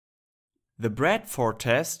The Bradford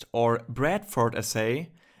test, or Bradford assay,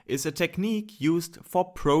 is a technique used for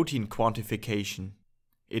protein quantification.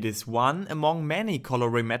 It is one among many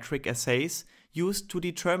colorimetric assays used to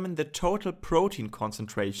determine the total protein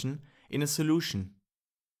concentration in a solution.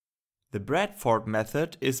 The Bradford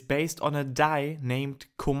method is based on a dye named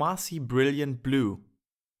Coomassie Brilliant Blue.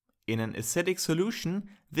 In an acidic solution,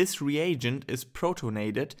 this reagent is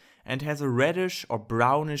protonated and has a reddish or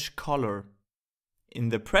brownish color. In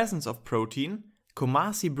the presence of protein,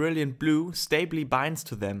 Coomassie Brilliant Blue stably binds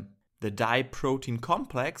to them. The dye-protein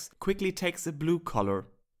complex quickly takes a blue color.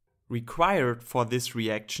 Required for this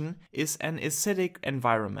reaction is an acidic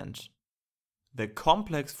environment. The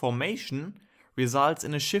complex formation results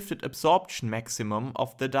in a shifted absorption maximum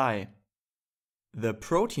of the dye. The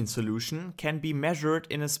protein solution can be measured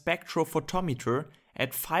in a spectrophotometer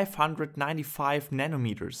at 595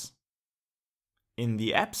 nanometers. In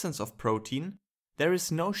the absence of protein, there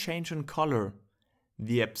is no change in color.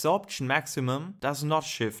 The absorption maximum does not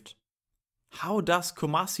shift. How does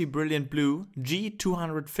Coomassie Brilliant Blue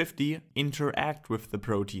G250 interact with the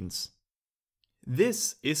proteins?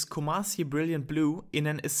 This is Coomassie Brilliant Blue in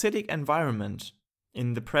an acidic environment.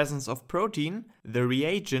 In the presence of protein, the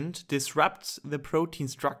reagent disrupts the protein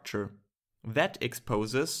structure. That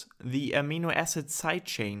exposes the amino acid side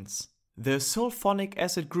chains. The sulfonic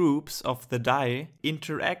acid groups of the dye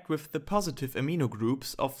interact with the positive amino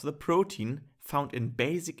groups of the protein found in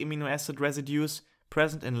basic amino acid residues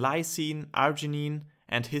present in lysine, arginine,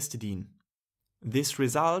 and histidine. This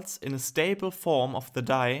results in a stable form of the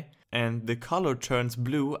dye, and the color turns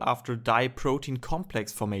blue after dye-protein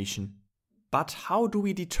complex formation. But how do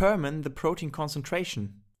we determine the protein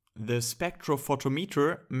concentration? The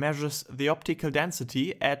spectrophotometer measures the optical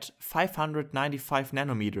density at 595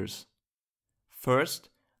 nanometers. First,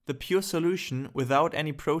 the pure solution without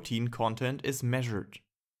any protein content is measured.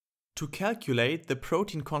 To calculate the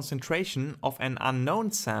protein concentration of an unknown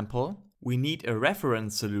sample, we need a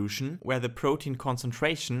reference solution where the protein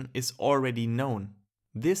concentration is already known.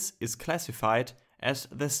 This is classified as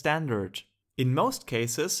the standard. In most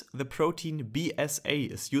cases, the protein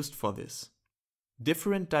BSA is used for this.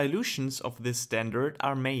 Different dilutions of this standard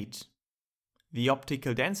are made. The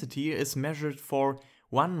optical density is measured for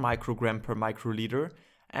 1 microgram per microliter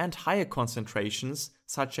and higher concentrations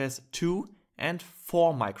such as 2 and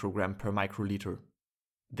 4 microgram per microliter.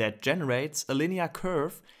 That generates a linear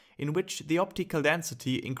curve in which the optical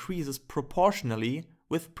density increases proportionally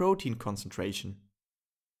with protein concentration.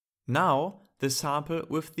 Now, the sample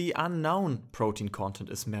with the unknown protein content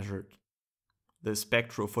is measured. The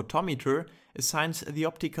spectrophotometer assigns the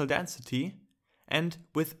optical density, and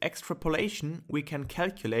with extrapolation we can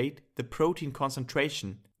calculate the protein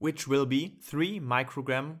concentration, which will be 3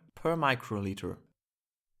 microgram per microliter.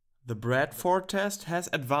 The Bradford test has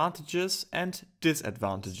advantages and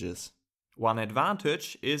disadvantages. One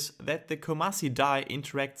advantage is that the Coomassie dye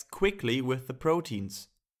interacts quickly with the proteins.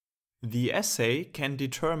 The assay can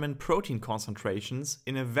determine protein concentrations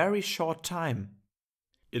in a very short time.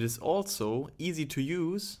 It is also easy to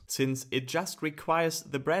use since it just requires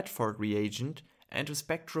the Bradford reagent and a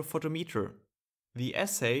spectrophotometer. The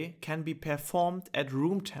assay can be performed at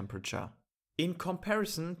room temperature. In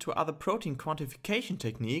comparison to other protein quantification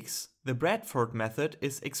techniques, the Bradford method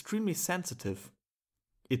is extremely sensitive.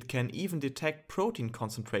 It can even detect protein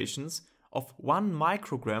concentrations of 1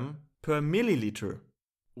 microgram per milliliter.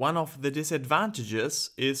 One of the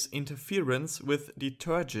disadvantages is interference with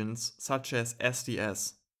detergents such as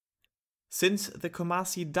SDS. Since the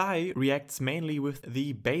Coomassie dye reacts mainly with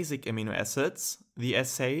the basic amino acids, the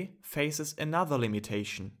assay faces another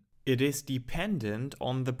limitation. It is dependent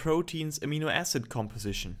on the protein's amino acid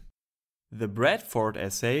composition. The Bradford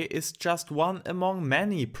assay is just one among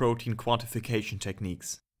many protein quantification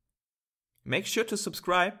techniques. Make sure to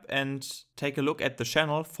subscribe and take a look at the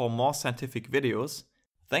channel for more scientific videos.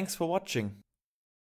 Thanks for watching.